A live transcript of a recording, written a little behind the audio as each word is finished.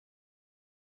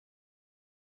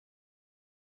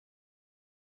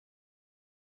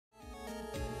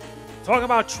Talk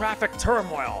about traffic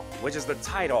turmoil, which is the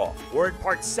title. Word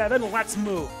part 7, let's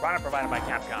move. Product provided by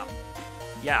Capcom.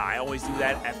 Yeah, I always do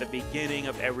that at the beginning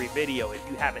of every video, if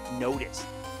you haven't noticed.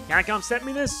 Capcom sent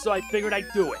me this, so I figured I'd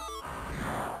do it.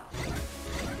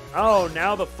 Oh,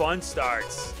 now the fun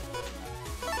starts.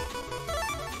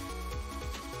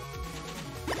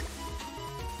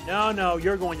 No,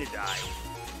 you're going to die.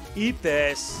 Eat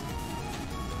this.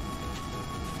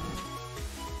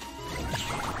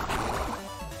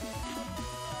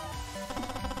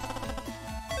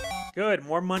 Good,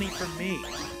 more money for me,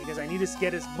 because I need to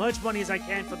get as much money as I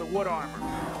can for the wood armor.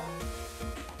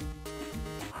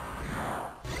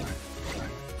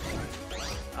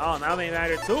 Oh, now they've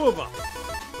added 2 of them.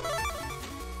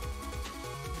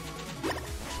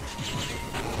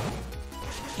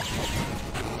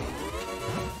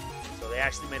 So they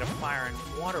actually made a fire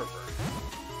and water burn.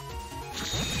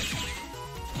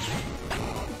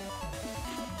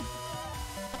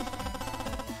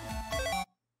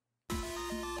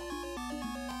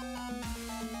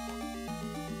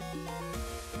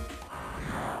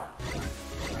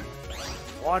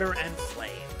 Water and flame.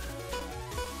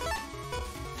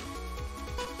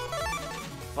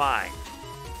 Fine.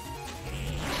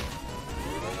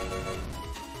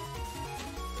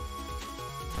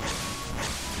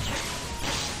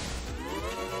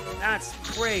 That's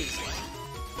crazy.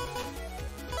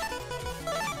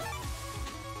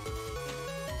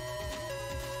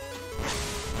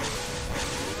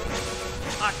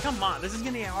 Ah, come on. This is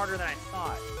going to get harder than I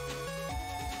thought.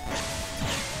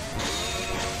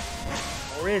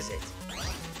 Or is it?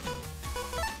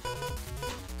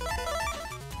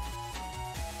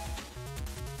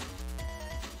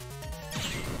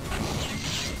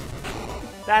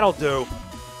 That'll do.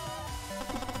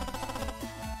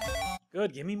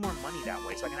 Good, give me more money that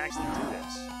way so I can actually do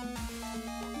this.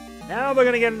 Now they're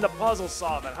gonna get into puzzle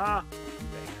solving, huh?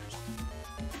 Beggars.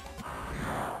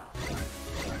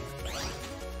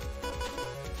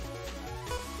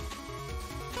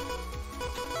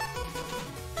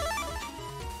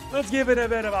 Let's give it a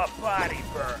bit of a body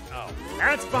burn. Oh,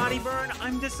 that's body burn?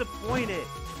 I'm disappointed.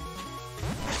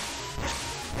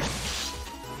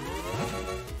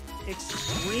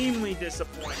 Extremely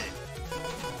disappointed.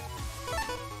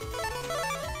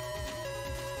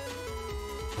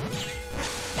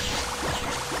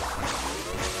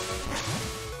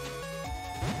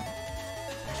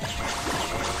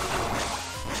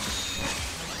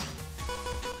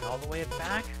 All the way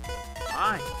back?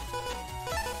 Fine.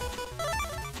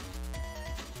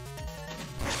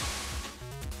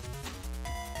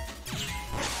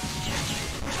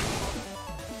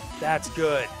 That's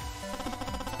good.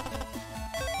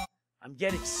 I'm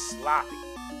getting sloppy.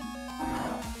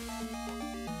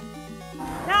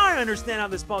 Now I understand how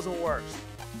this puzzle works.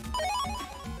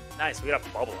 Nice, we got a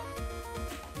bubble.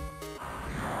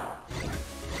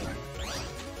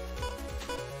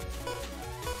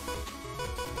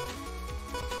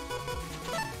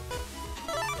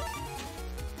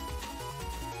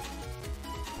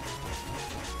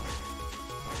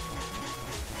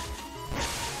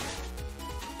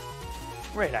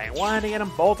 Great, I wanted to get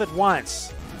them both at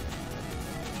once.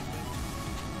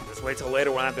 Just wait till later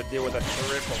when I have to deal with the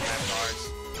triple Madbars.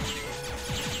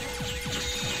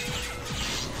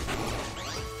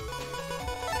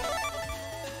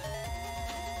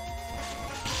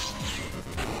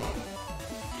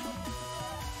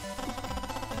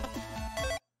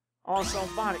 Also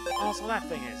that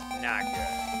thing is not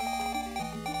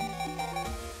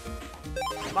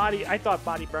good. Body, I thought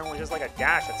body burn was just like a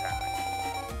dash attack.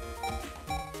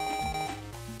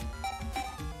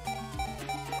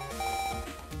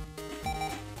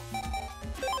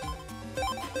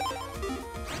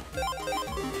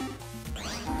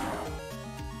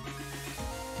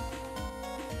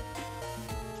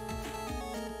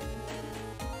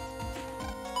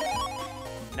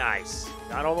 Nice.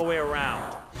 Got all the way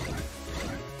around.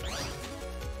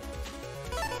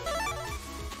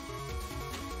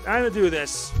 Time to do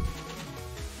this.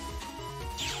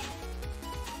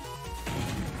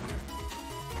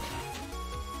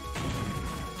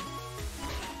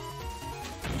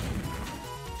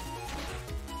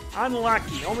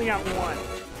 Unlucky. Only got one.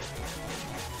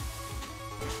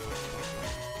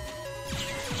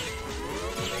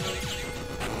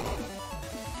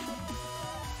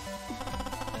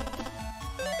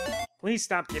 Please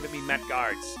stop giving me Met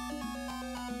guards.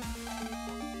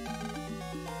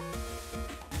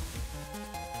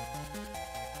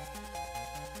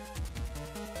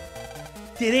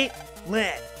 Did it?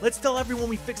 Let's tell everyone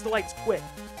we fixed the lights quick.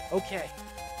 Okay.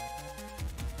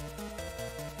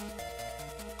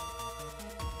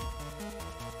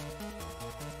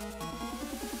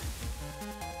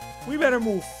 We better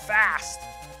move fast.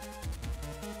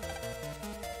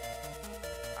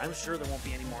 I'm sure there won't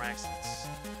be any more accidents.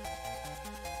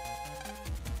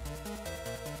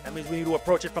 That means we need to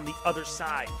approach it from the other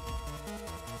side.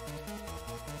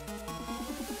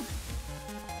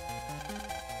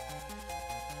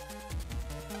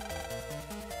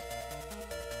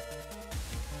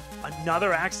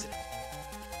 Another accident.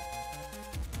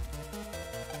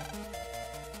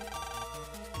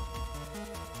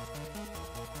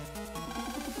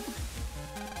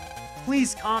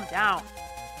 Please calm down.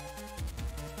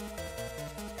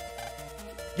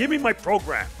 Give me my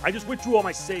program. I just went through all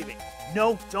my saving.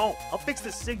 No, don't. I'll fix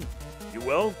the signal. You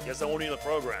will? Guess I won't need the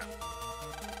program.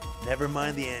 Never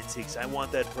mind the antics. I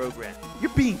want that program.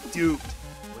 You're being duped.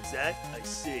 What's that? I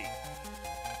see.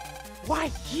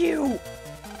 Why you?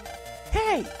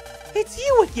 Hey, it's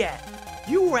you again.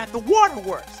 You were at the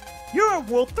Waterworks. You're a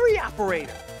World 3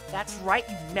 operator. That's right,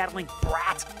 you meddling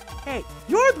brat. Hey,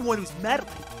 you're the one who's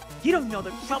meddling. You don't know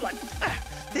the trouble.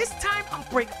 This time, I'll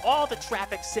break all the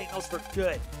traffic signals for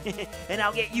good. And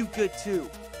I'll get you good, too.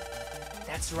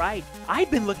 That's right. I've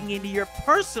been looking into your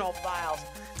personal files.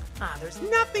 There's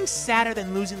nothing sadder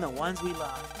than losing the ones we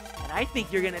love. And I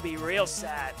think you're going to be real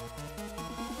sad.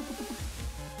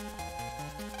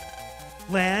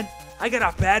 Lan, I got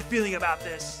a bad feeling about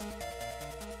this.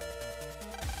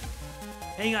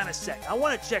 Hang on a sec. I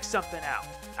want to check something out.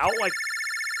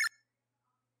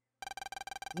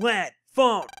 Lan,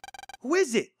 phone. Who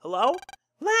is it? Hello?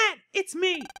 Lan, it's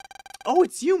me. Oh,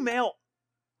 it's you, Mayl.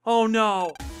 Oh,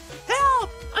 no. Help!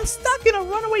 I'm stuck in a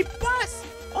runaway bus.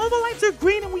 All the lights are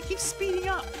green and we keep speeding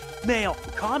up. Mayl,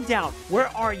 calm down. Where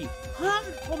are you?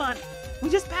 Hold on. We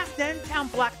just passed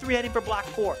DenTown Block 3 heading for Block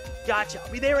 4. Gotcha.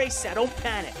 I'll be there ASAP. Don't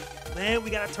panic. Man, we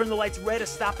gotta turn the lights red to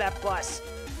stop that bus.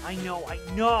 I know.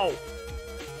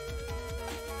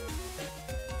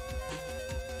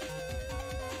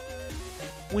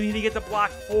 We need to get to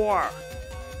Block 4.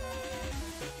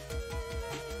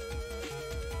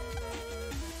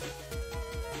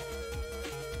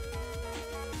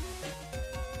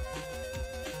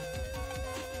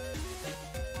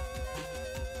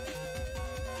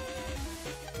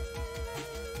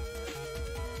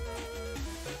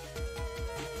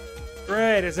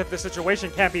 Great, as if the situation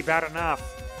can't be bad enough.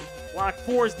 Block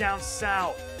 4 is down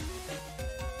south.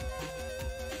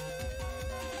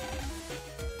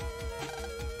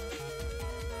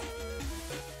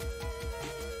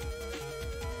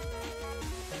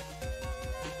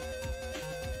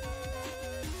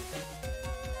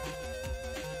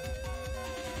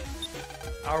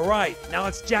 All right, now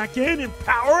let's jack in and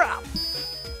power up.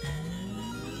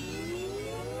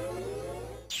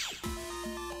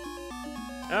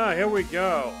 Oh, here we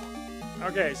go.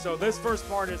 Okay, so this first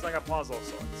part is like a puzzle of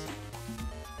sorts.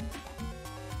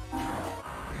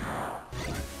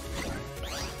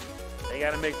 They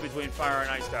gotta mix between fire and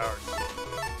ice towers.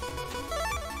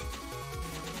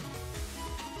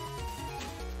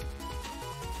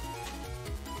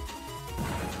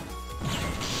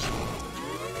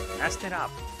 Messed it up.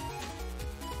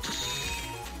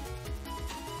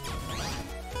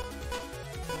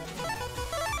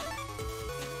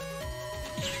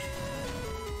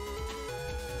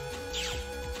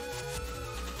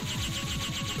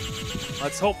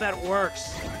 Let's hope that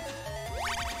works.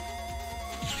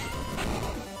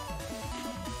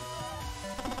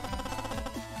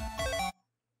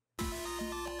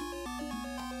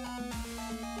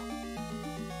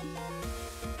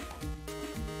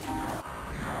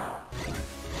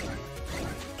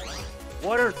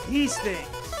 What are these things?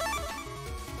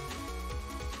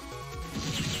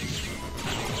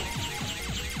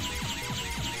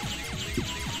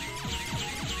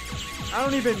 I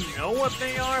don't even know what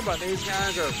they are, but these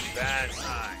guys are bad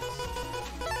signs.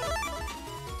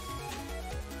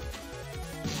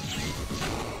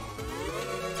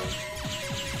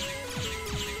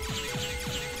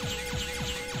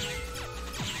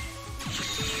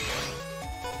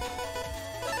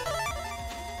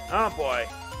 Oh boy.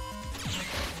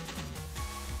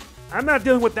 I'm not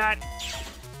dealing with that.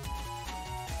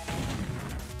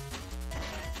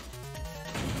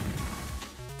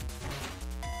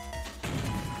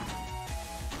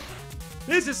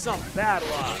 This is some bad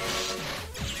luck.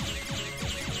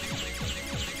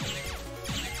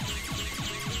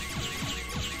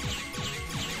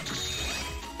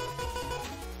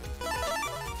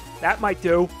 That might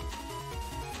do.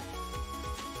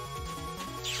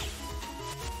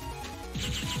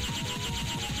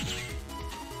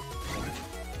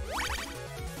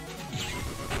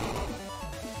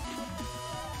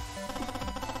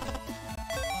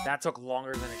 That took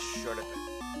longer than it should have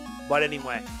been. But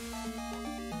anyway.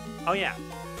 Oh yeah.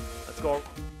 Let's go.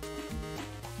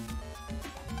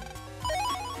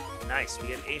 Nice, we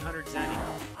get 800 zenny.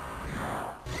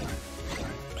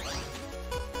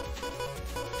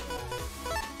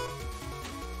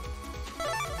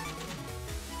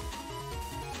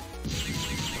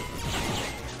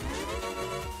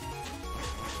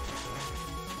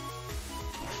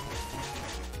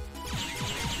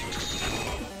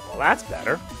 Well, that's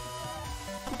better.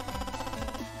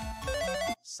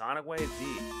 Sonic Wave D.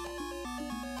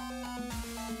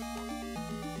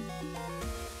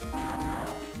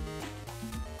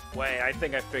 Wait, I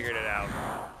think I figured it out.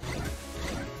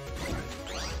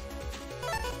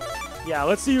 Yeah,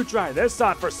 let's see you try this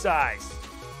on for size.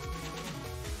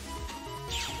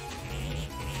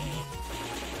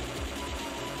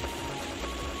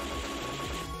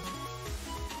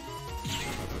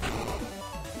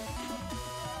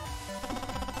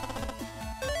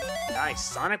 Nice,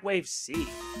 Sonic Wave C.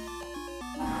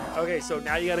 Okay, so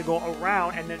now you gotta go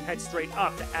around and then head straight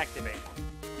up to activate.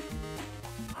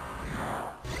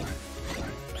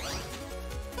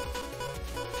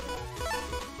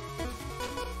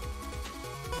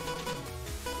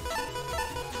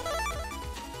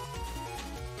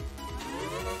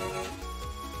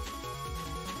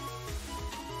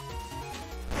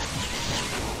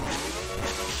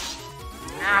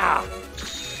 Ah!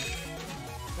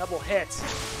 Double hits.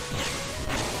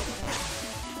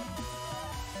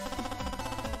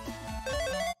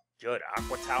 Good,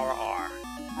 Aqua Tower R.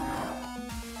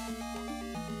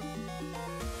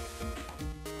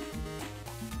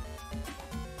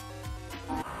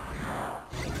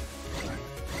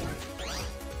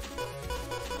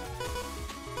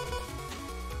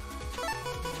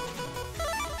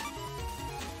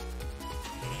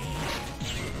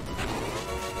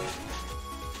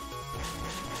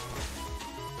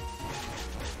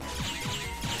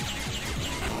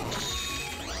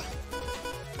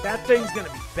 That thing's gonna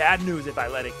be bad news if I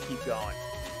let it keep going.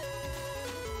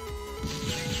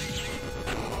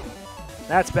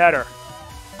 That's better.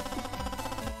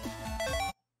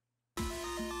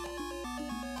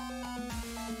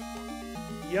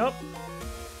 Yup.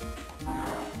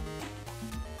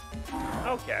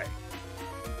 Okay.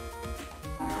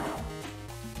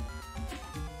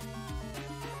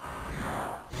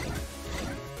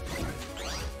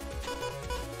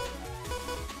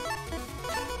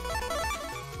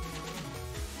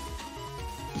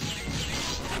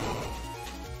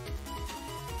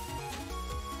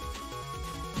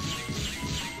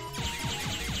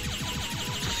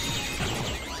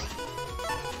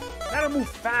 Gotta move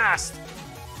fast.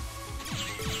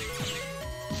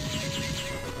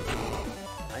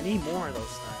 I need more of those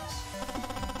things.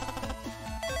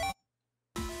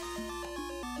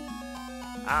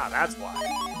 Ah, that's why.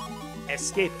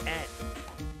 Escape N.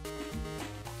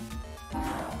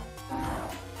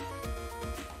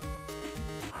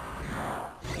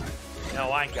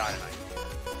 No, I got it.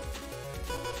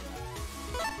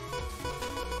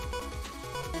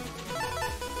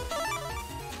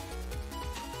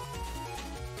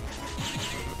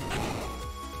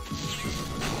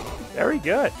 Very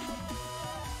good.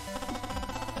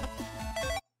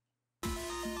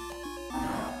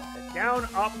 Down,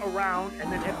 up, around,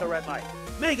 and then hit the red light.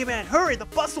 Mega Man, hurry! The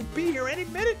bus will be here any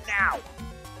minute now!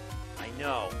 I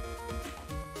know.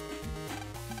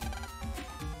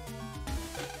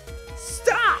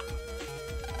 Stop!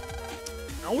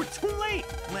 No, we're too late!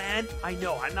 Man, I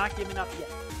know, I'm not giving up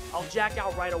yet. I'll jack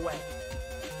out right away.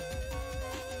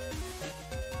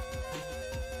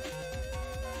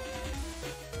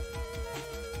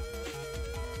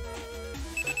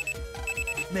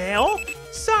 Mayl?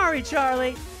 Sorry,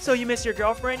 Charlie. So you miss your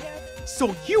girlfriend yet?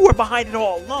 So you were behind it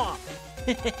all along.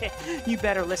 You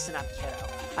better listen up, kiddo.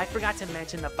 I forgot to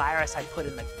mention the virus I put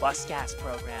in the bus gas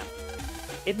program.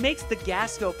 It makes the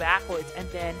gas go backwards and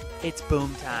then it's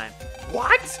boom time.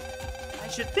 What? I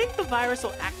should think the virus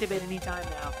will activate anytime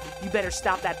now. You better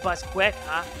stop that bus quick,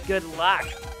 huh? Good luck.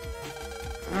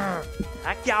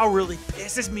 That gal really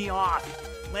pisses me off.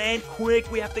 Land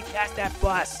quick, we have to catch that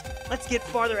bus. Let's get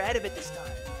farther ahead of it this time.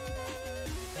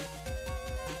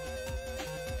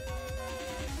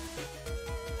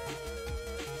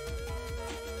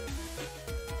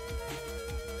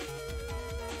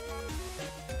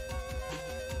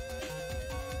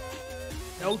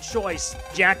 No choice.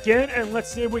 Jack in and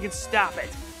let's see if we can stop it.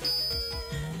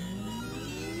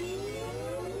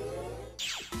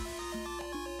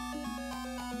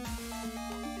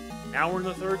 Now we're in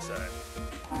the third set.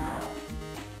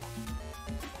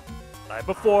 Like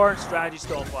before, strategy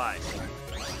still applies.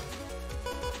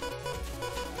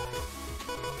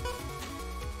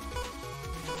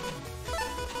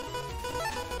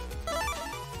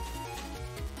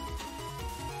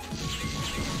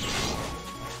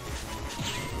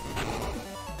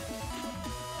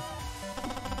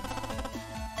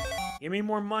 Give me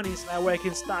more money so that way I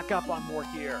can stock up on more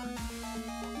gear.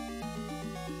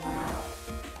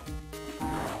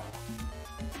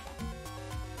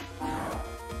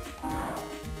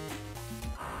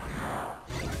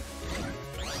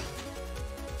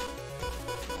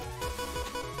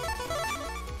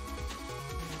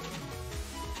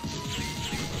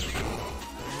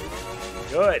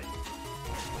 Good.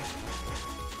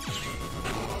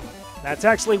 That's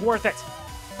actually worth it.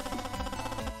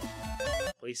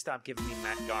 Please stop giving me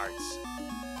mat guards.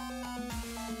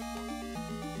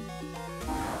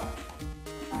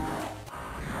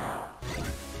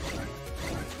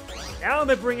 Now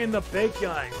they bring in the big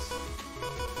guns.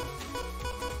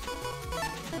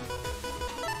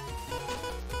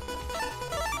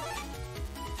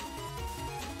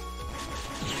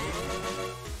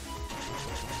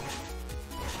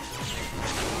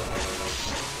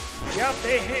 Yep,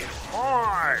 they hit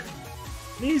hard.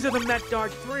 These are the Metard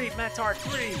 3. If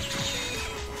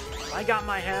I got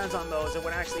my hands on those, it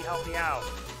would actually help me out.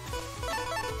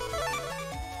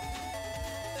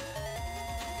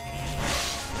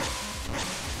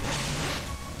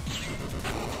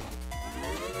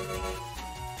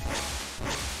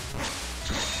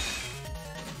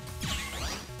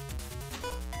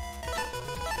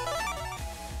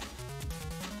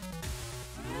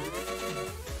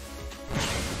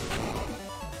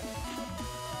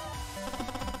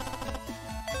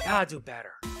 Gotta do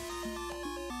better.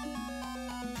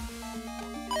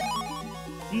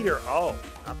 Heater, oh,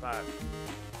 not bad.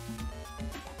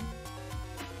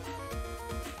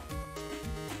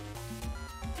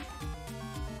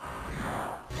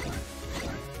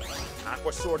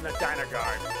 Aqua Sword and a Diner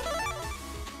Guard.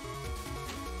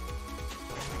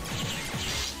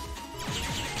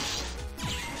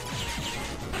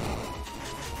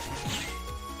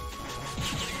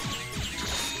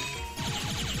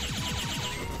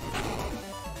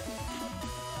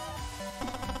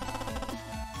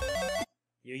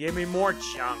 You give me more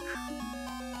junk.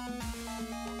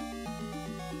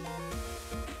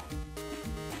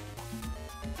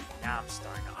 Now I'm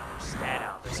starting to understand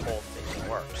how this whole thing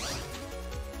works.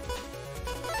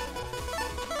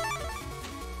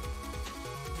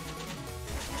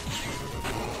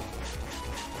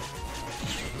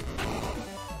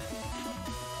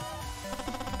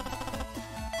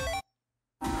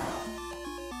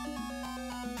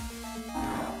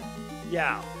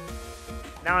 Yeah.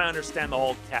 Now I understand the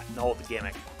whole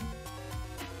gimmick.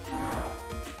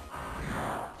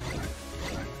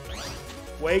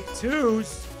 Wake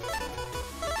 2s.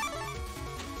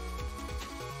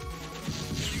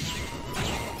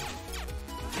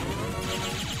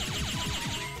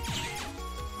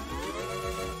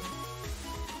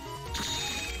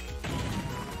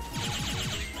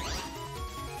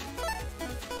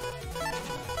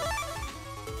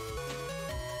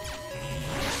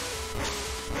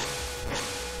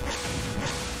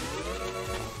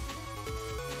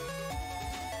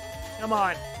 Come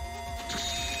on.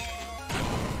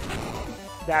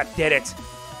 That did it.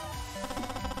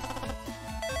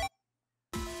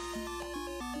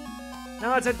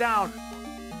 Now let's head down.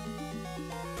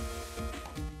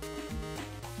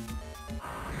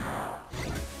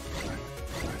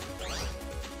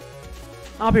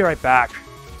 I'll be right back.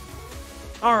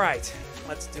 All right,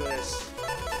 let's do this.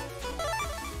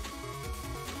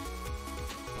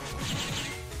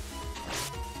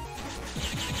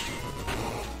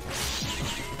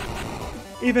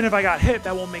 Even if I got hit,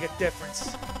 that won't make a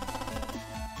difference.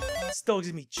 It still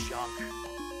gives me junk.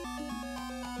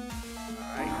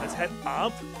 Alright, let's head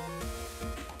up.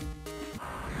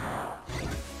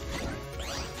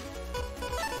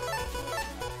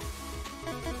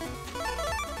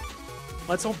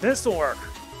 Let's hope this will work.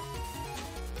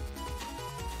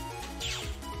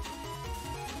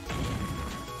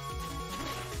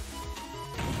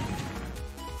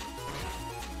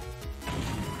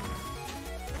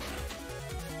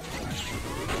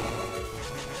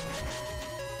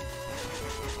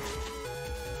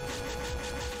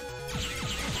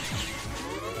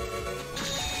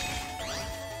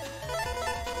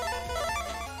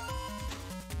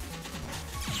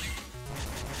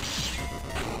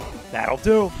 That'll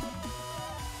do.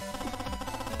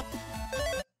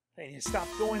 They need to stop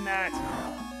doing that.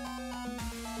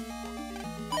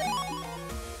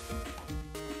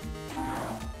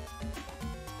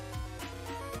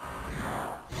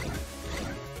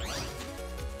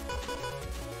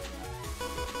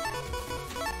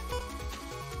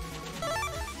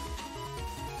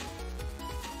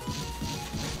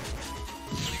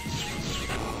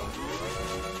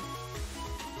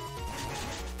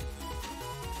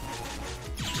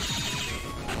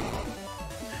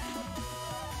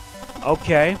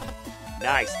 Okay.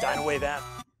 Nice, Dino Wave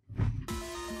F.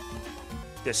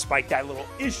 Despite that little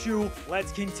issue,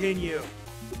 let's continue.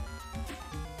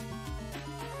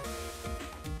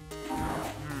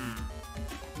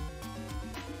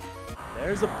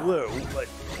 There's a blue, but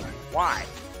why?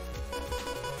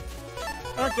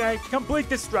 Okay, complete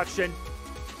destruction.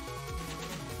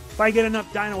 If I get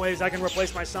enough Dino Waves, I can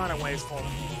replace my Sonic Waves for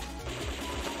them.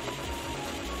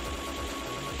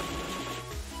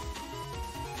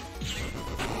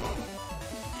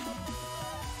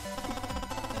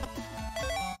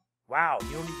 Wow,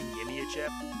 you don't even give me a chip?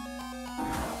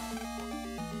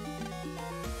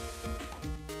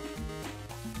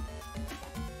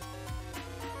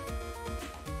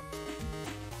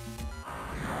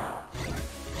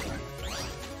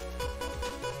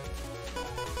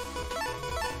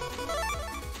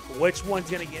 Which one's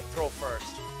gonna get throw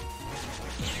first?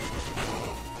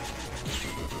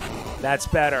 That's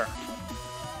better.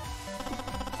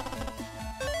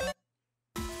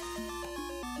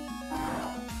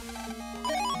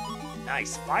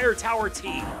 Nice. Fire Tower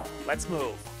T. Let's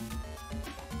move.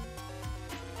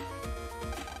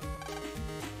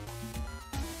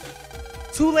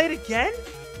 Too late again?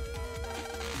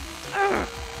 Ugh.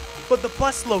 But the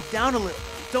bus slowed down a little.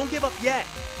 Don't give up yet.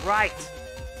 Right.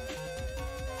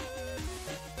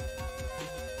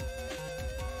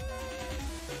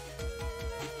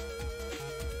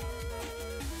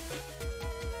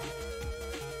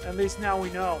 At least now we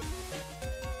know.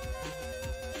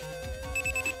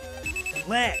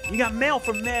 Len, you got mail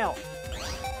from Mayl.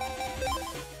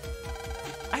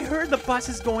 I heard the bus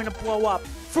is going to blow up.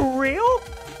 For real?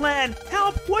 Len,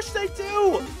 help! What should I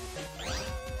do?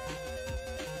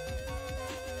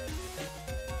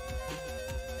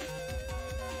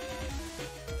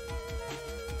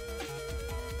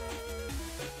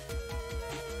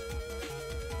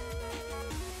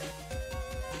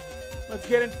 Let's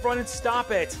get in front and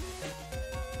stop it.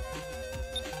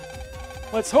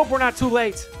 Let's hope we're not too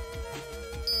late.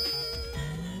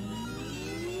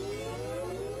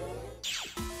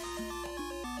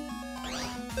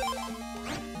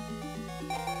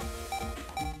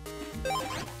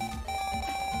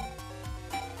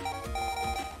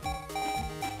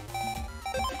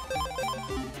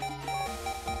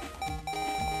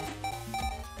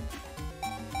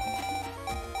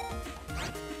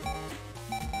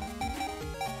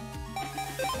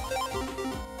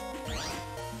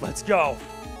 Let's go.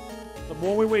 The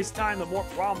more we waste time, the more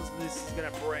problems this is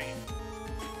gonna bring.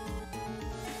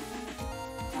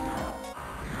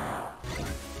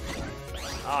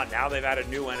 Ah, now they've added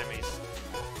new enemies.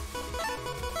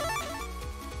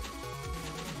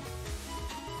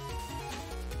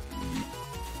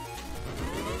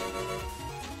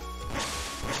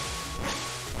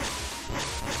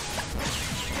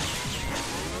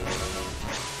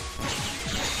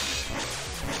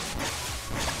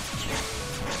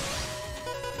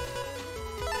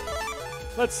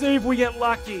 Let's see if we get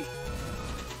lucky.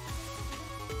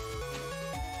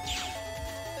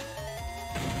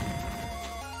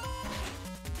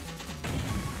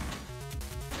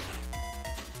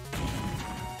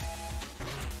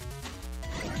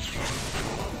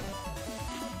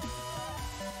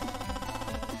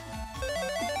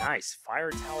 Nice.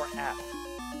 Fire Tower F.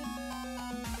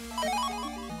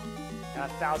 Got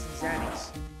 1,000 zennies.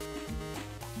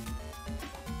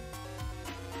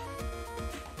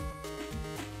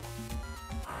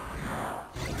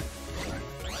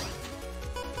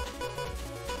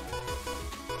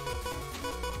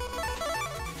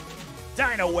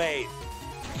 Dino Wave.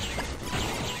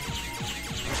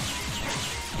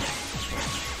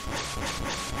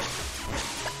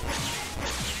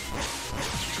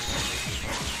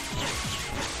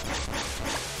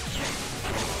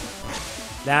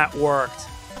 That worked.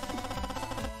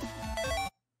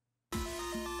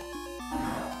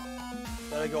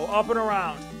 Gotta go up and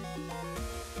around.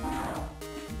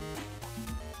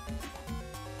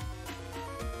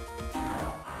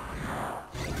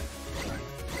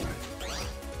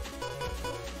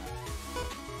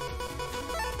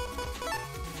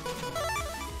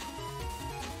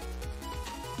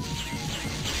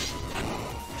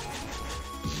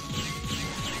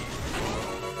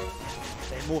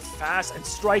 Move fast and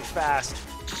strike fast.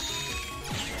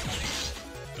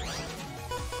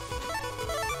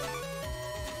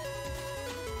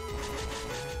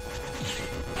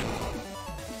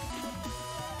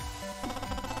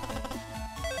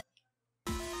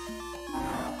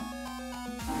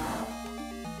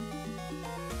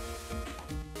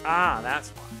 Ah, that's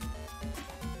fine.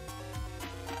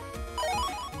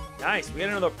 Nice, we get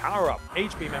another power-up.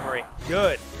 HP memory.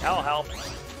 Good. That'll help.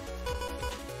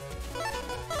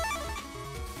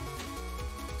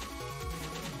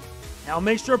 Now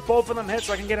make sure both of them hit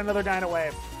so I can get another Dino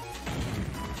Wave.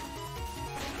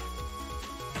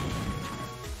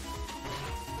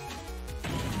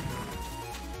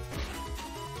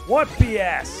 What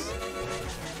BS?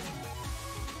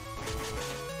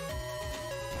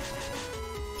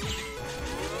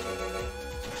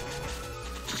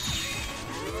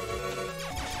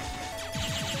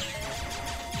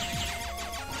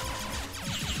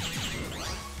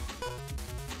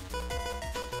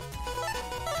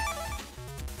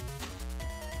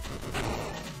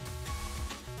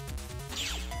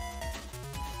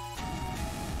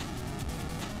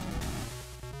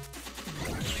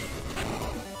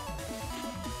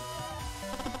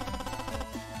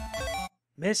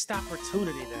 Missed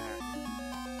opportunity there.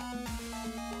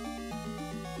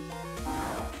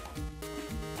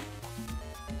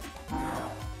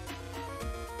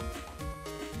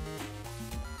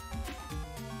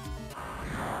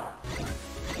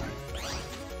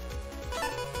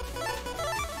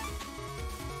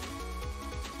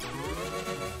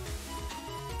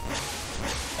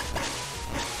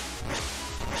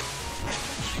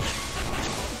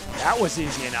 That was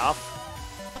easy enough.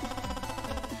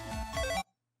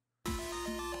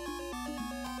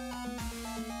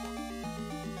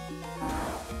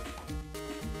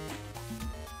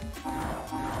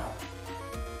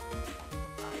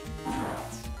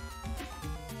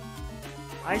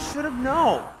 I should have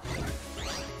known.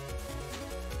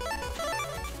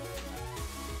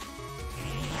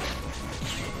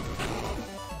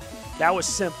 That was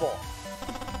simple.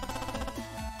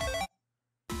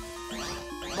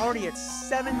 I'm already at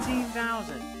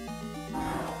 17,000.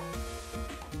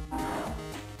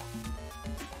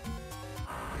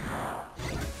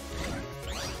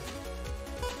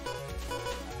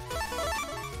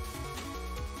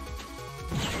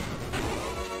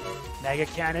 Mega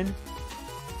Cannon.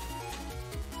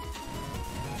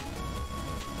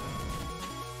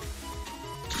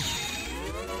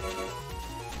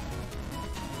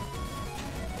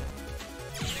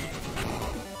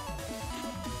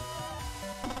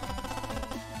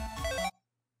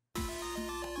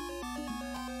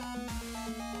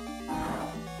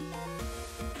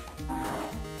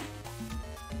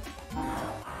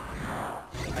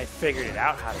 I figured it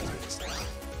out how to do this now.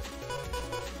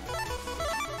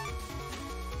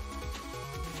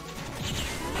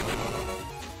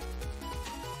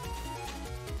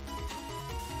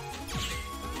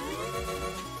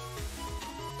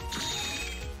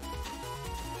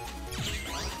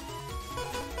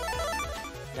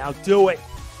 Now do it.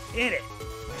 Hit it.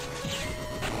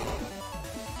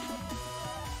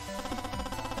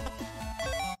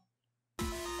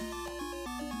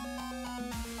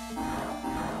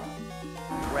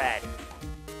 Red.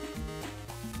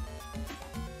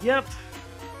 Yep.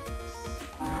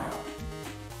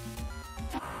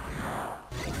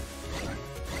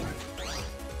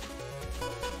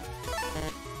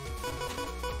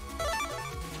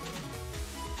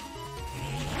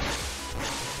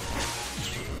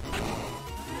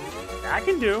 I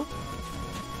can do.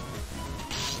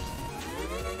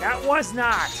 That was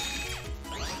not.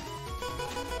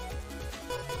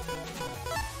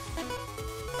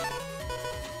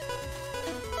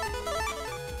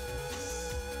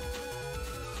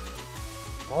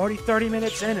 I'm already 30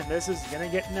 minutes in and this is gonna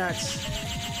get nuts.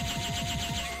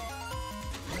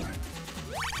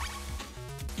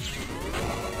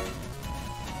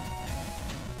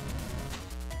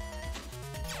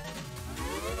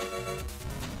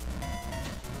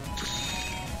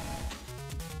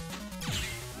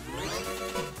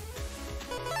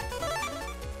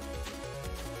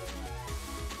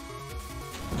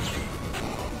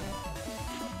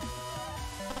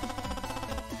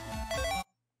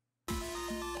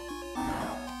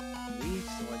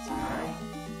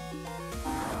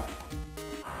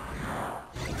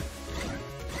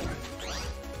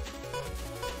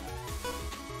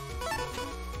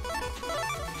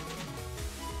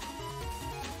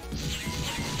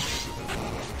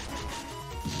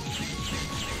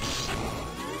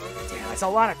 Damn, that's a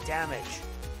lot of damage.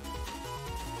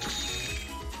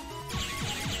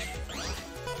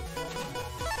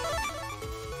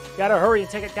 Gotta hurry and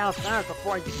take it down fast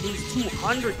before I lose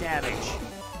 200 damage.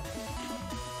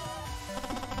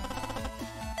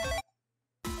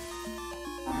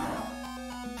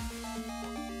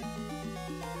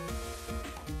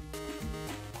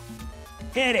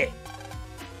 Hit it!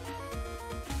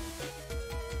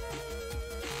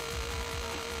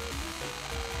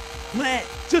 Man,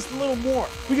 just a little more.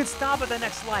 We can stop at the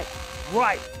next light.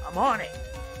 Right, I'm on it.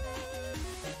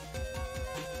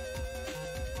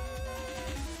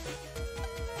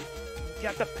 You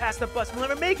have to pass the bus. We'll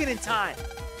never make it in time.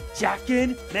 Jack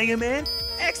in, Megaman,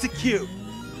 execute!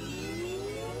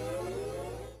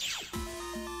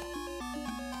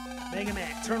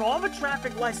 Megaman, turn all the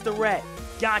traffic lights to red.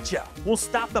 Gotcha. We'll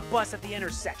stop the bus at the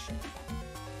intersection.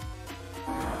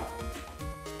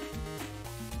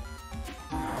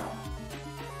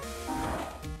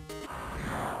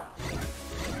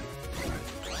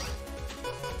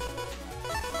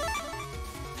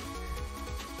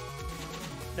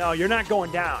 No, you're not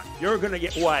going down. You're gonna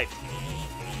get wiped.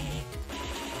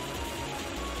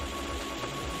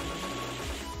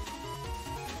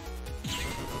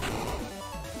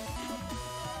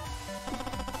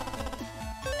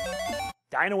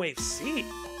 Dino Wave C.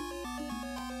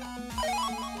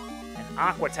 And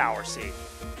Aqua Tower C.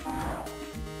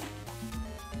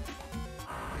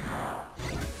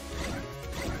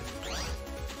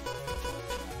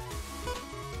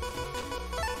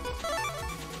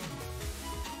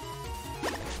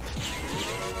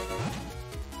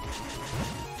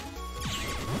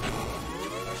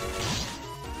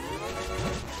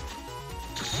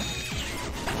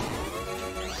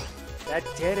 That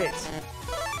did it.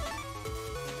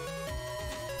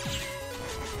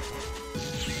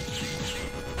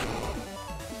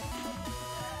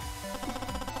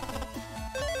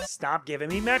 Stop giving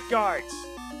me Met Guards.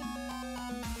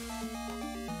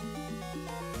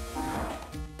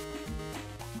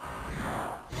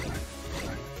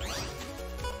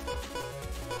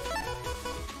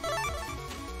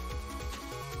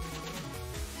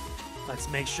 Let's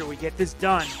make sure we get this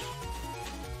done.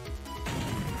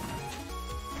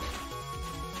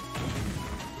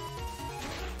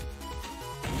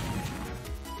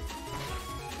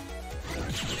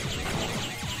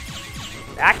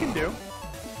 That can do.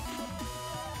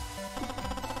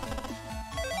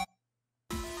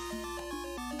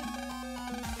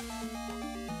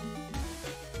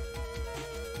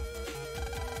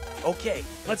 Okay,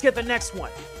 let's get the next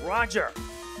one. Roger.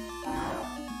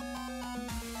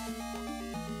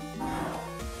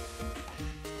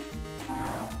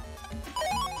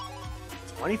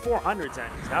 $2,400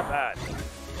 zennies, not bad.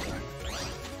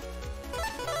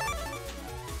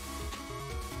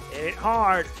 Hit it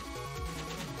hard.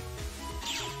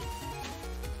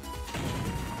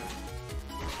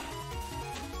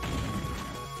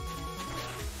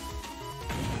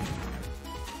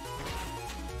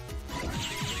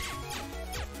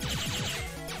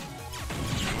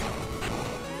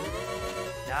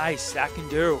 Nice, that can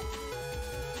do.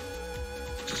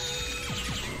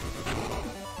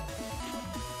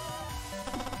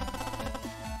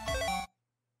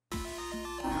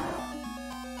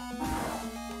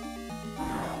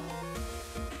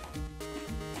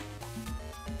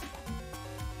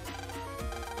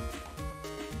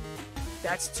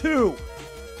 That's two.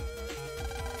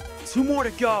 Two more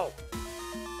to go.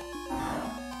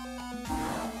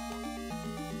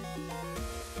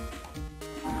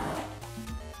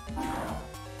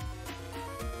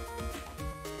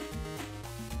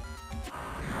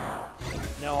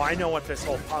 No, I know what this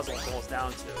whole puzzle boils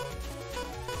down to.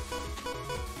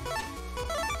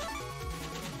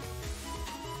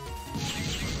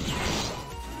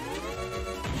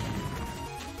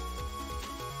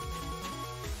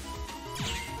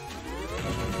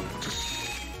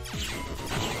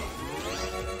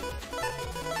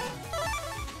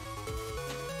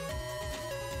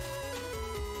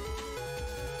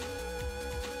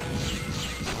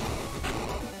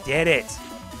 Did it.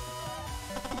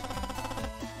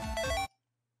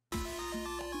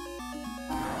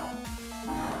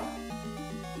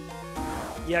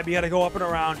 Yeah, you gotta go up and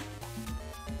around.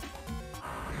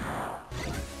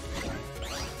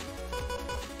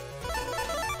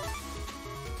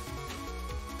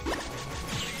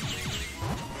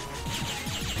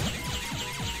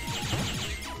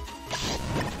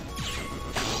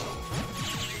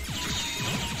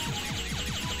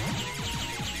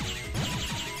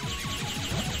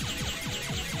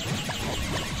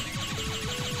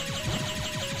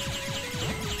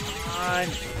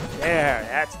 There,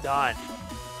 that's done.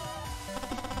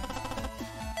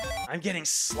 I'm getting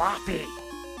sloppy.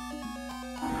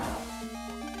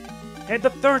 Hit the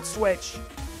third switch.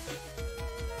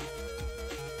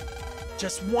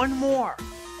 Just one more.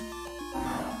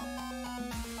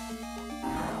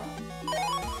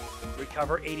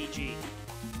 Recover 80G.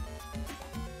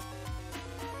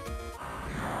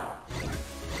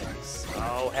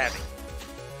 So heavy.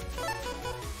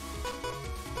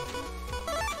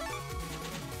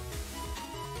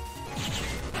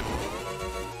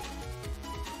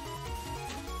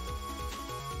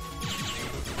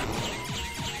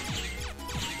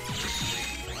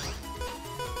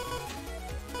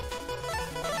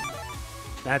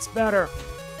 That's better.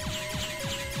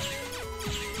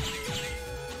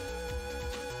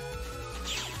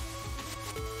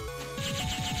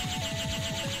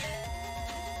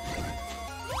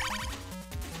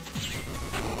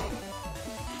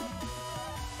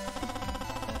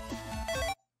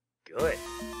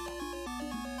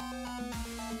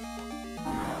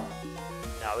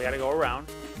 Now we gotta go around.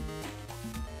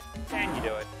 Can you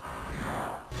do it?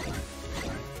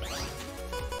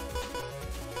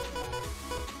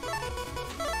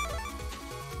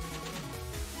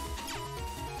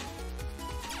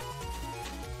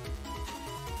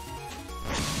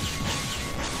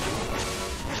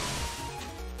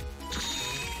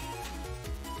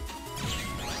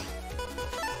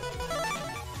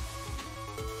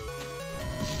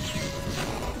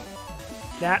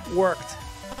 That worked.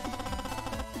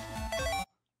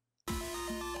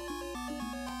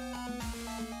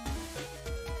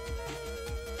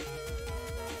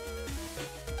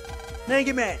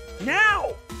 Megaman,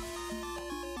 now!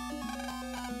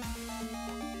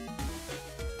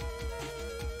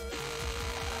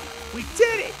 We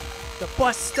did it! The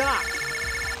bus stopped.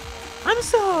 I'm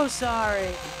so sorry,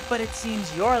 but it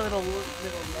seems you're a little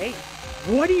late.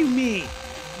 What do you mean?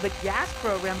 The gas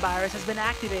program virus has been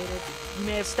activated. You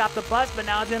may have stopped the bus, but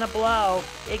now it's gonna blow.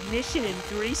 Ignition in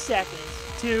 3 seconds.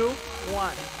 2,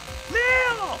 1.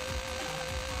 Mayl!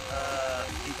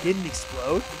 It didn't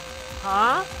explode?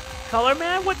 Huh?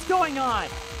 ColorMan, what's going on?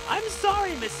 I'm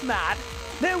sorry, Miss Matt.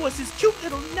 There was this cute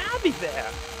little navi there.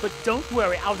 But don't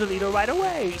worry, I'll delete her right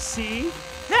away, see?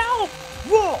 Help!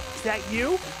 Whoa! Is that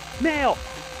you? Mayl!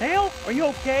 Mayl, are you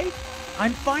okay?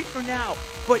 I'm fine for now,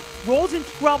 but Roll's in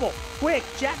trouble. Quick,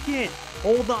 jack in.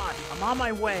 Hold on, I'm on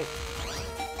my way.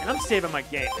 And I'm saving my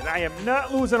game, and I am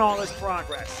not losing all this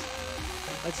progress.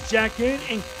 Let's jack in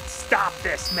and stop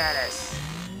this menace.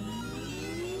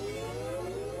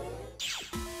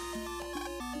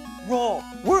 Roll,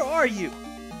 where are you?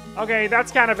 Okay,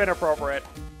 that's kind of inappropriate.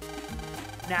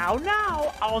 Now,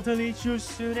 I'll delete you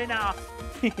soon enough.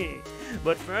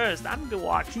 But first, I'm gonna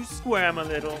watch you squirm a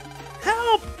little.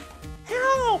 Help!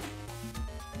 Help!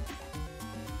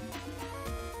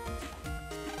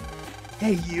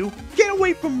 Hey, you! Get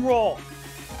away from Roll!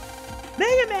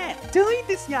 Megaman, delete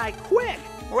this guy quick,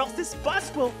 or else this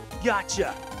bus will...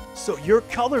 Gotcha! So you're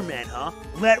ColorMan, huh?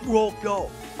 Let Roll go.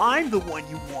 I'm the one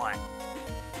you want.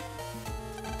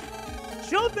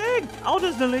 Sure thing! I'll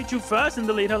just delete you first and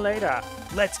delete her later.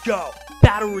 Let's go!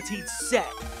 Battle routine set!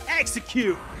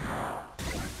 Execute!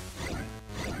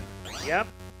 Yep.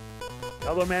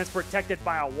 ColorMan's protected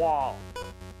by a wall.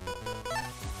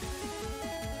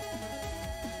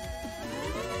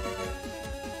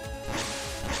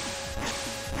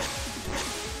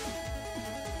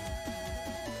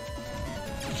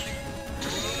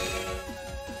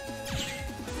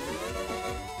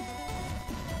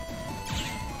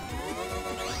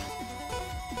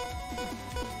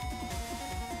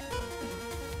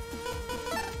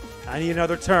 I need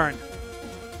another turn.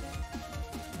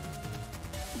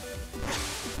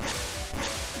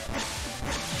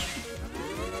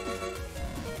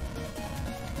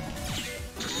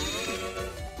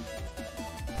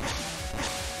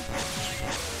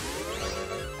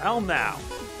 Hell now.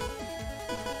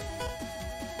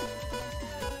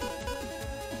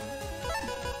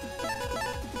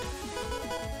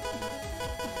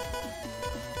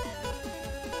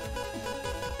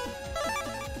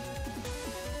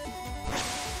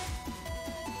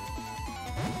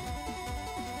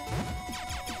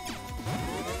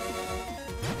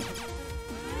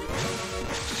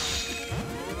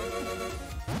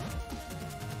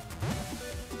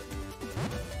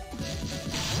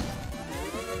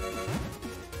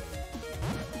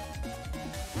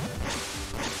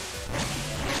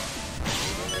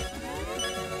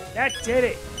 That did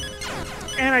it.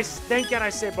 And I thank God I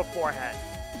saved beforehand.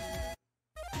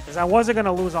 Because I wasn't going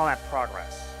to lose all that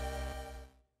progress.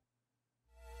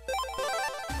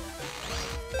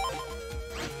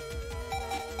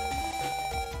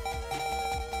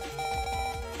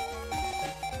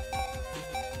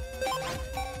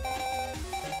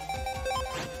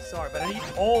 Sorry, but I need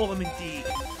all of them indeed.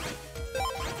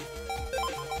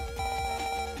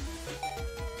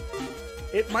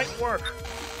 It might work.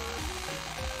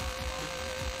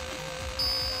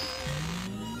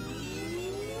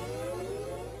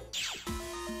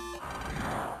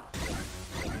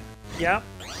 Yep,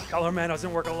 ColorMan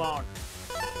doesn't work alone.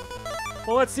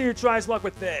 Well, let's see who tries luck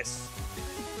with this.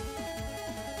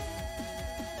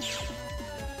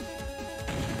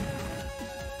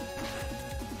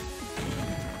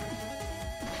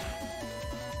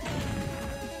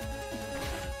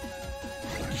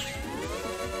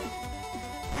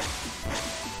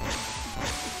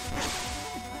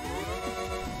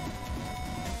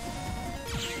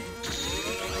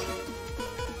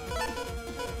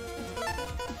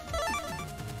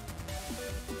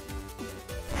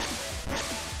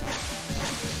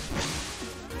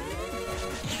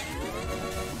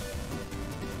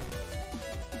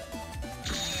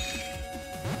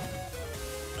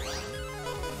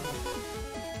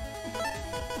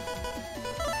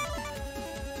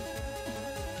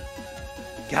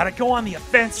 Gotta go on the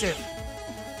offensive.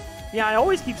 Yeah, I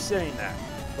always keep saying that,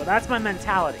 but that's my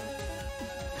mentality.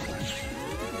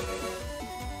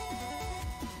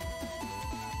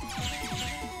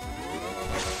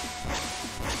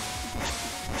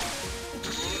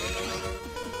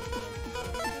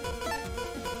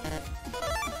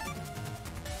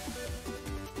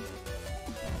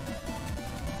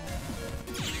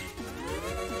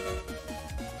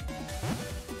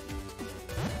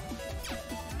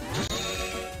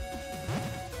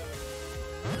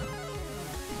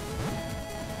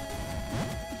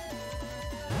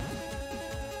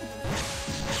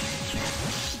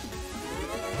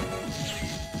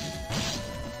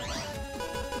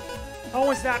 Oh,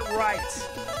 is that right?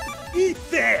 Eat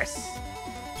this!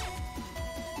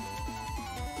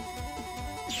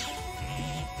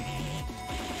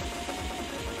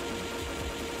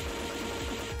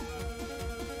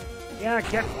 Yeah,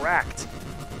 get wrecked.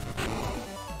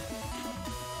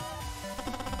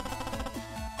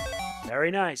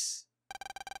 Very nice.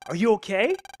 Are you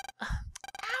okay?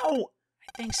 Ow!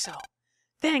 I think so.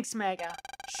 Thanks, Mega.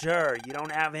 Sure, you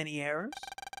don't have any errors?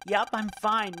 Yup, I'm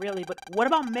fine, really, but what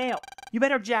about Mayl? You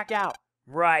better jack out.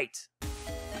 Right.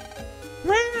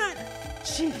 Lan!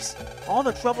 Jeez, all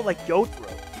the trouble I go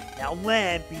through. Now,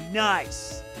 Lan, be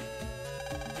nice.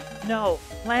 No,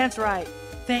 Lan's right.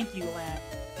 Thank you, Lan.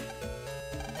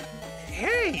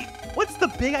 Hey, what's the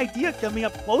big idea coming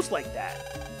up close like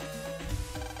that?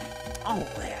 Oh,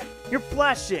 Lan, you're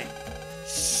blushing.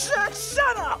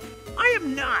 Shut up! I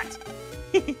am not!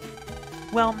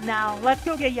 Well, now, let's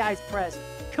go get Yai's present.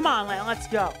 Come on, Lan, let's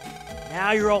go.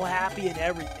 Now you're all happy and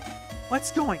everything.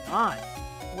 What's going on?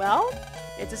 Well,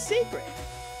 it's a secret.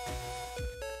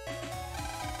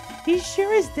 He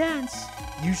sure is dense.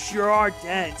 You sure are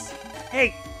dense.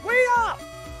 Hey, wait up!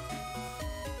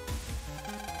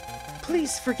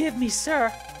 Please forgive me, sir.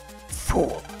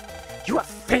 Fool! You have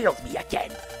failed me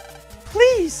again!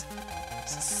 Please!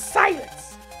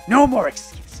 Silence! No more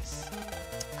excuses!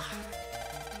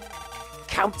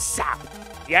 Count Sap!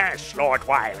 Yes, Lord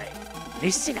Wily.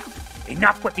 Listen up.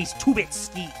 Enough with these two-bit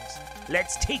schemes.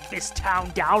 Let's take this town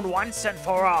down once and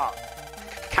for all.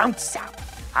 Count Sap,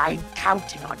 I'm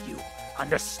counting on you.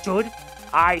 Understood?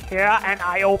 I hear and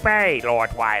I obey,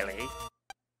 Lord Wily.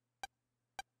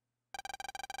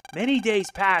 Many days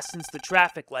passed since the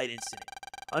traffic light incident,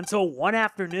 until one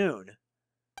afternoon.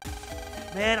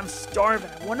 Man, I'm starving.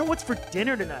 I wonder what's for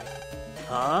dinner tonight.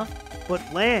 Huh?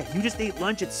 But Lan, you just ate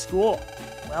lunch at school.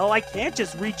 Well, I can't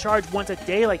just recharge once a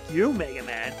day like you, Mega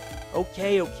Man.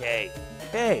 Okay.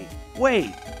 Hey,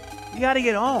 wait. We gotta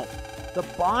get home. The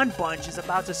Bond Bunch is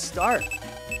about to start.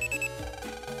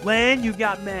 Lan, you've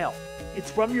got mail. It's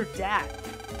from your dad.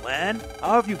 Lan,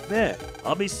 how have you been?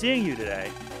 I'll be seeing you today.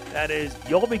 That is,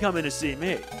 you'll be coming to see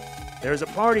me. There's a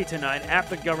party tonight at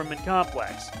the government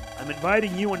complex. I'm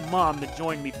inviting you and Mom to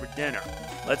join me for dinner.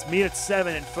 Let's meet at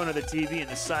 7 in front of the TV in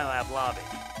the Scilab lobby.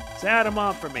 Say hi to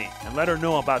Mom for me and let her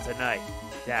know about tonight.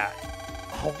 Dad.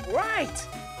 All right.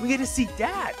 We get to see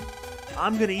Dad.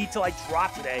 I'm gonna eat till I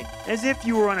drop today, as if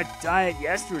you were on a diet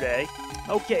yesterday.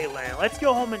 Okay, Lan, let's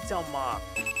go home and tell Mom.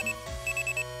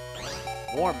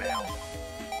 More mail.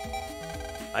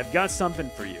 I've got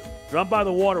something for you. Drop by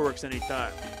the Waterworks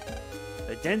anytime.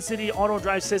 The density auto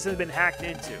drive system has been hacked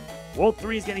into. World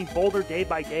 3 is getting bolder day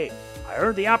by day. I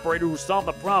heard the operator who solved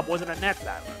the problem wasn't a net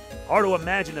battler. Hard to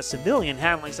imagine a civilian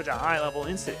handling such a high-level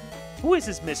incident. Who is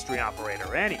this mystery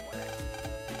operator anyway?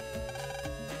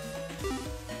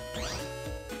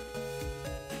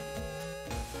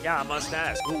 Yeah, I must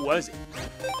ask, who was he?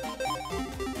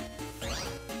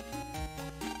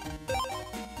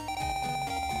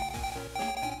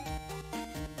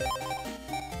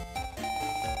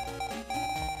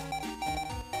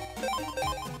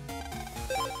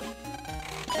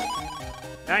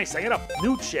 Nice, I got a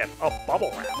new chip, a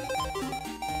bubble wrap.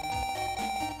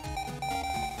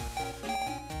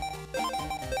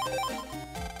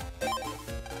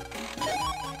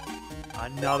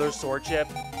 Another sword chip?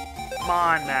 Come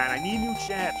on, man, I need new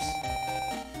chips.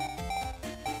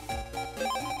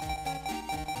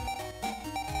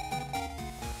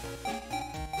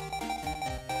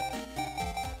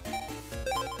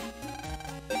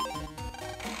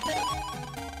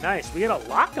 Nice, we get a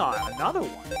lock on, another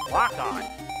one. Lock on.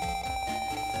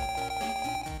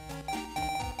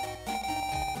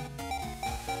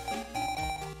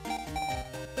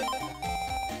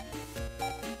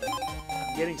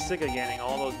 I'm getting sick of getting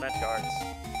all those Met cards.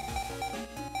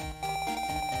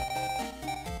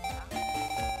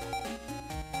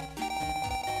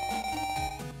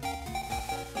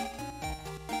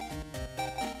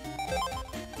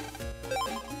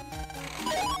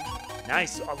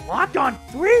 Nice. A lock on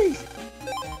 3!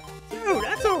 Dude,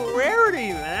 that's a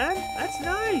rarity, man. That's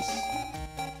nice.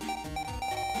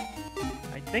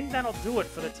 I think that'll do it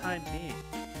for the time being.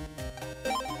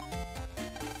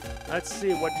 Let's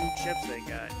see what new chips they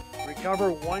got.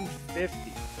 Recover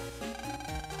 150.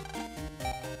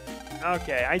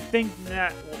 Okay, I think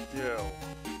that will do.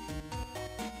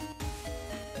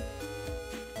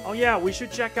 Oh yeah, we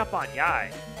should check up on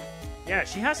Yai. Yeah,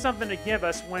 she has something to give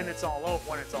us when it's all over,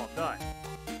 when it's all done.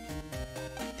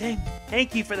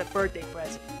 Thank you for the birthday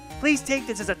present. Please take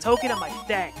this as a token of my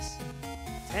thanks.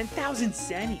 10,000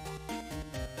 zenny.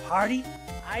 Party?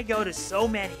 I go to so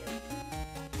many of them.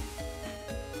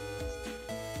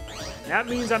 That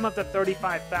means I'm up to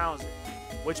 35,000,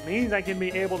 which means I can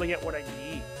be able to get what I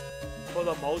need, for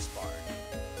the most part.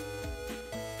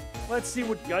 Let's see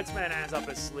what Gutsman has up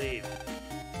his sleeve.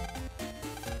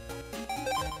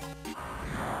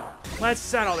 Let's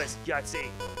settle this, Gutsy.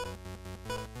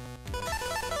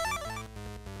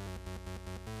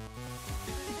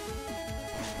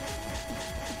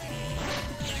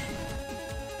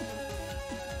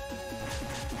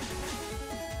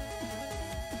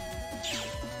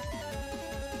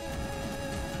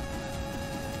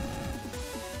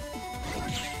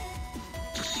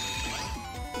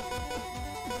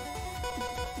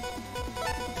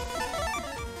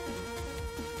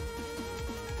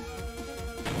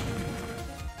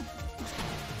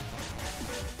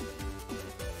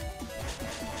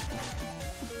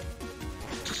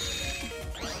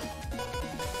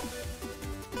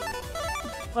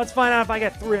 Let's find out if I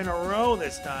get 3 in a row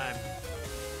this time.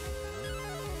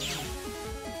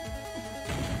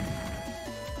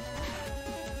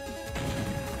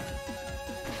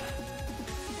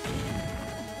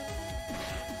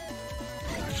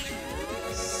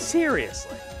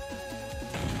 Seriously.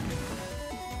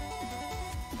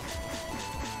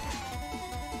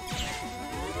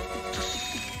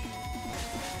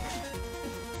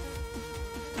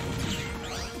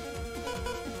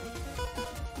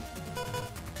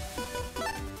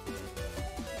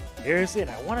 Here's it.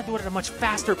 I want to do it at a much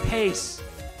faster pace.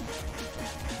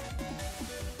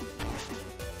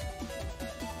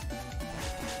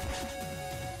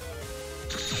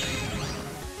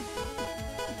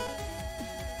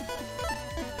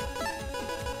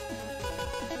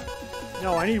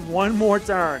 No, I need one more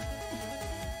turn.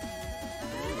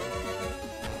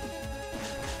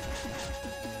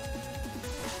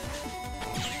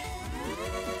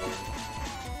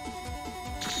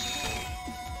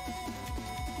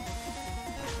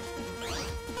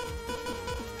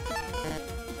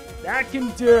 That can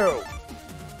do.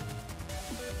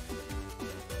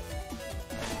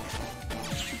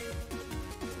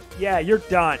 Yeah, you're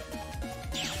done.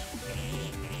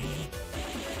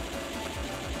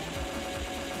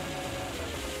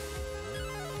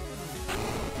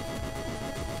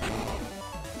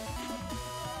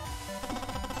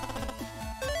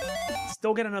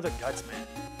 Still get another Gutsman.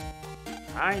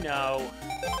 I know.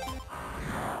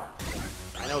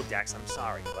 I know, Dex, I'm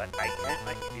sorry, but I can't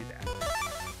let you do that.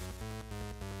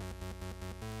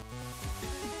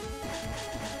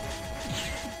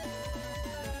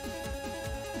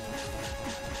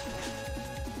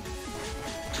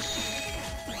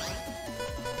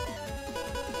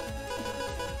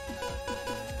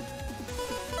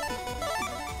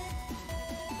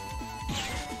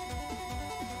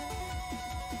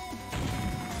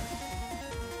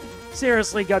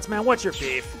 Seriously, Gutsman, what's your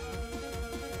beef?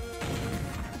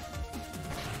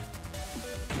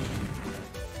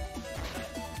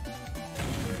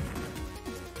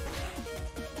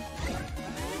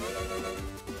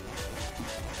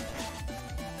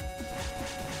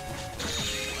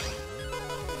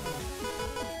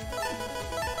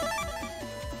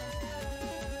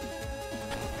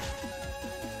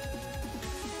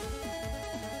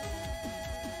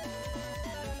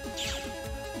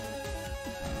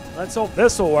 Let's hope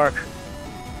this will work.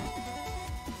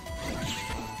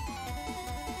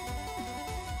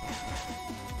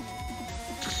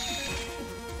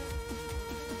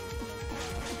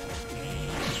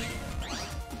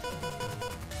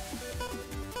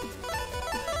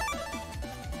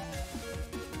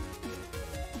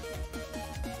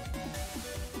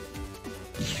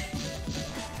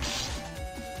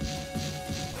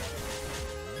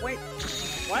 Wait,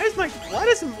 why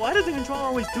does the controller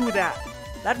always do that?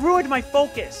 That ruined my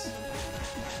focus.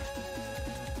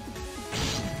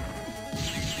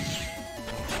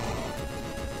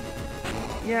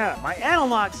 Yeah, my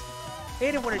analogs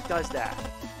hate it when it does that.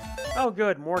 Oh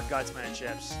good, more Gutsman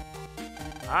chips.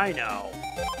 I know.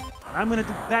 I'm gonna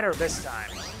do better this time.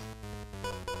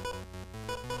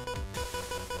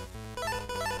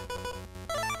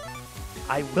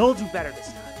 I will do better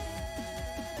this time.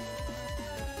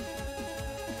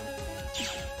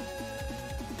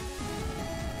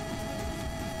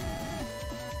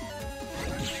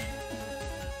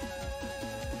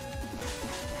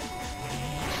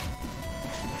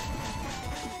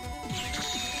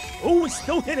 Oh, it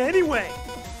still hit anyway.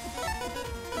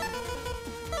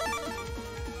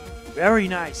 Very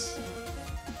nice.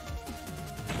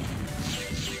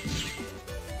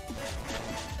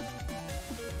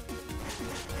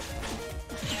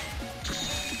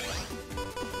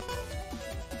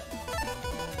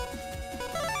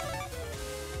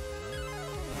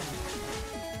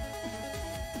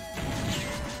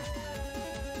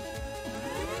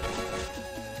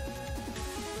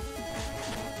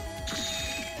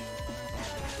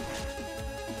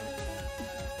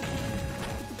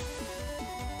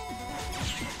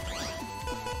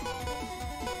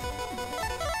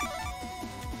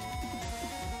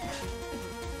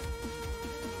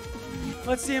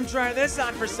 Let's see him try this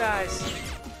on for size.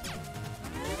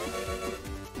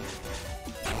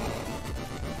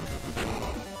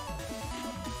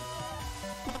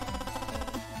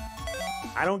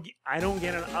 I don't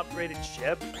get an upgraded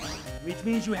ship, which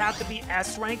means you have to be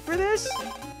S rank for this?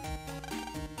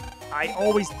 I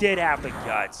always did have the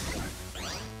guts.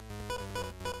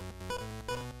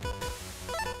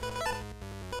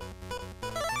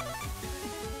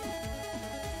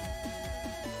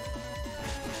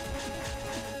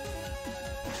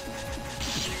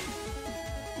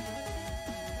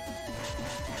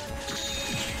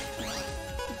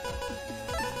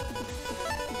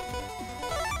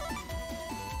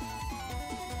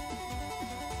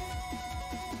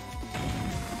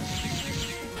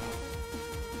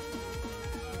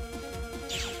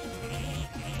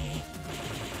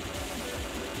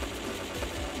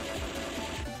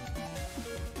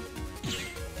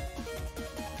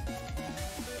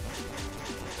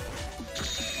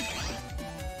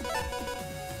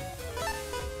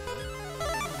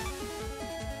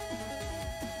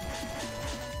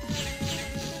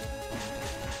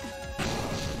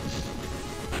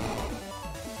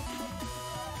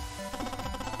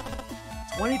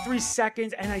 "23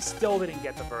 seconds and I still didn't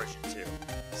get the version 2.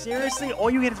 Seriously,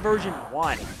 all you get is version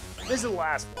 1. This is the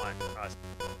last one.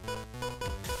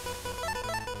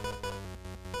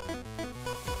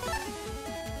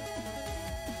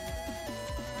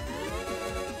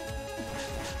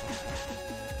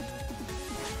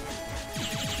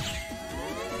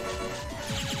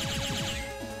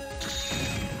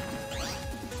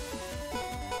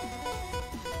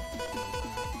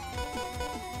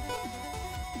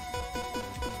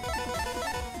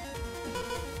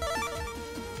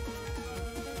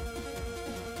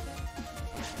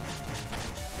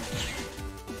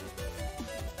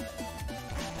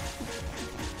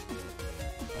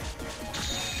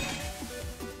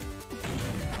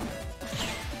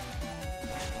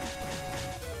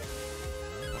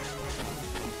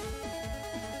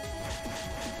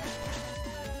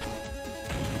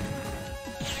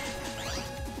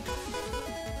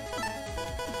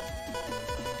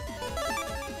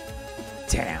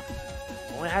 Damn.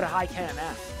 Only had a high cannon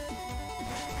F.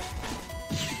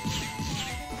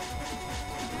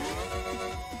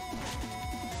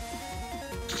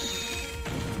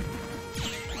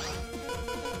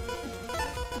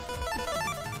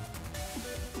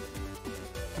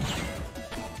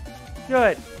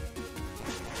 Good.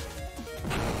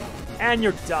 And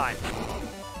you're done.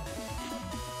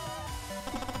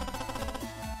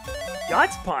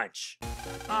 Guts punch.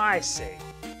 I see.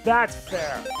 That's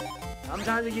fair.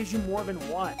 Sometimes it gives you more than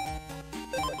one.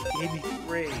 But it gave me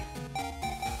 3.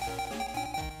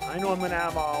 I know I'm going to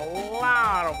have a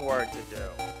lot of work to do.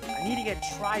 I need to get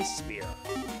Tri-Spear.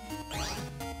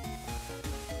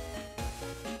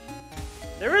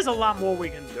 There is a lot more we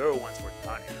can do once we're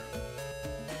done here.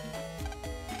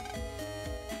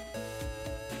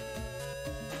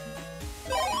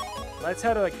 Let's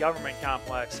head to the government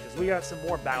complex, because we got some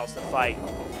more battles to fight.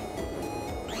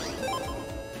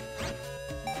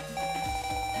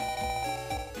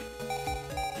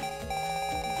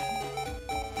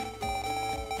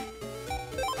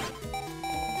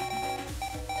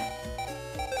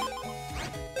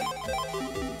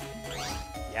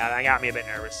 Yeah, that got me a bit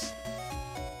nervous.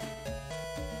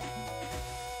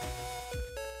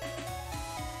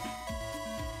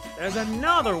 There's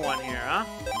another one here, huh?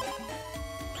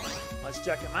 Let's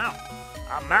check him out.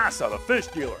 I'm Massa, the fish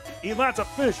dealer. Eat lots of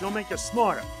fish, it'll make you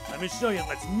smarter. Let me show you,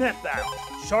 let's net battle.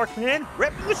 Sharkman,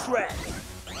 rip you to shreds.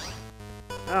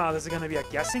 Oh, this is gonna be a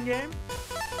guessing game?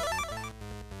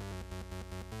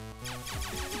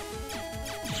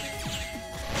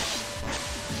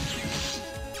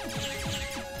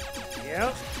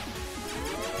 Yep.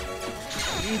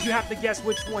 It means you have to guess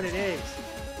which one it is.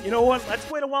 You know what? Let's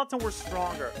wait a while till we're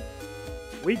stronger.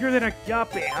 Weaker than a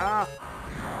guppy, huh?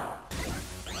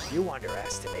 You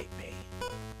underestimate me.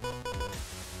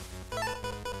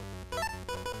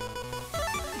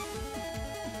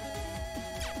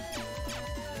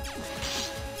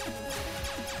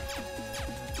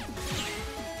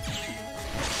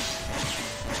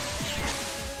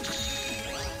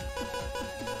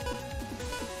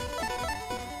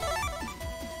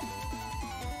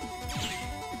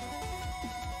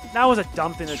 That was a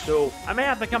dumb thing to do. I may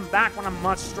have to come back when I'm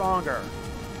much stronger.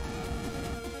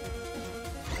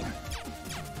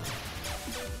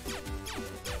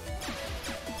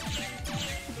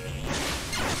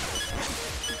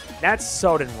 That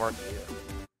so didn't work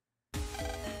either.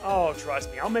 Oh, trust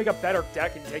me, I'll make a better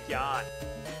deck and take you on.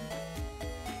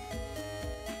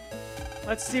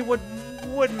 Let's see what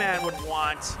Woodman would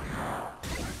want.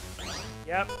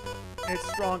 Yep, it's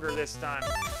stronger this time.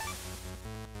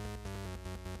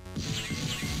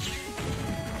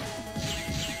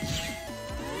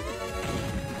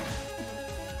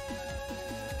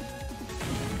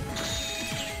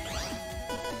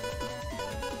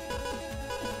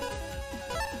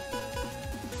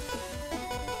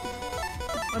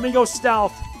 Let me go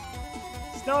stealth.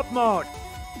 Stealth mode.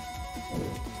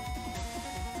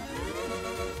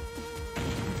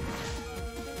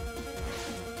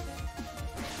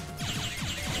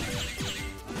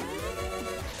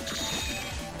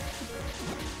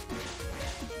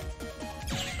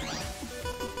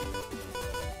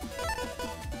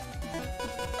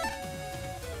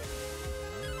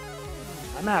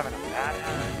 I'm having a bad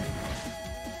hand.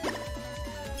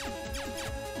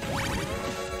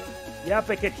 Yep,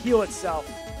 it could heal itself.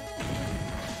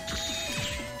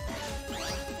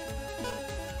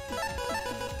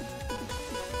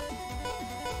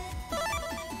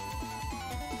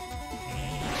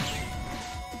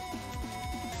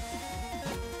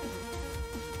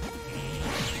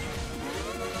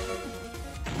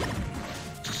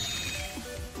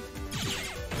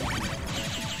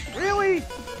 Really?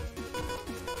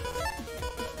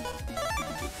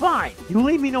 Fine, you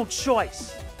leave me no choice.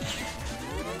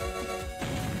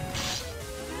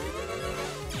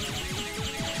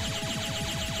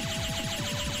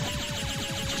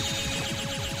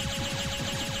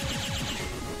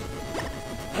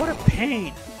 What a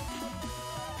pain.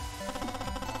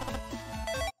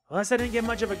 Unless I didn't get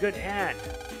much of a good hand.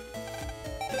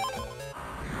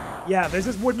 Yeah, this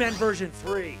is Woodman version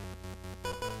 3.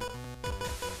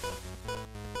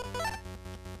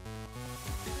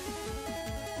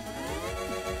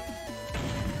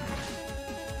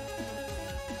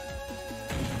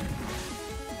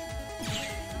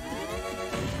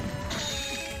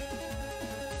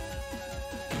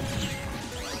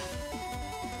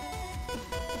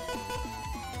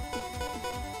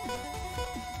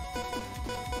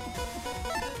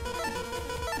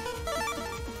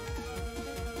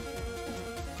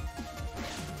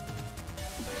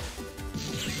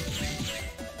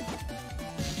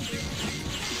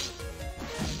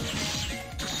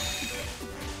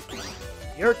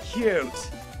 You're cute.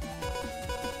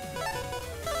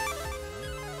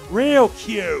 Real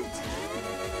cute.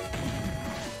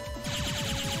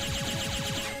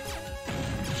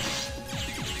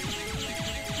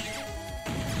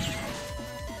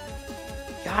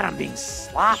 God, I'm being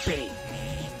sloppy.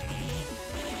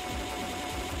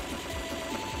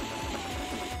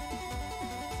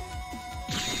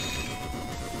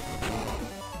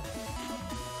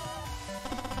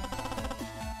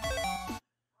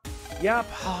 Yep,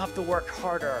 I'll have to work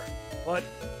harder. But,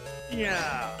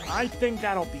 yeah, I think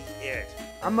that'll be it.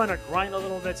 I'm gonna grind a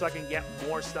little bit so I can get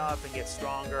more stuff and get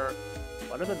stronger.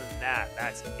 But other than that,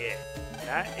 that's it.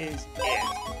 That is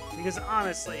it. Because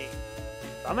honestly,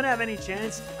 if I'm gonna have any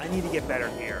chance, I need to get better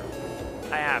here.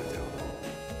 I have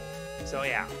to. So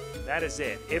yeah, that is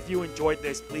it. If you enjoyed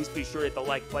this, please be sure to hit the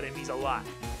like button. It means a lot.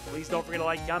 Please don't forget to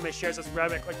like, comment, share,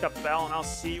 subscribe, and click the bell, and I'll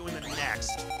see you in the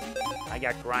next. I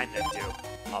got grinding to do.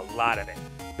 A lot of it.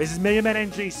 This is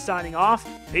MegamanNG signing off.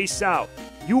 Peace out.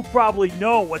 You probably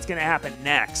know what's going to happen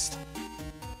next.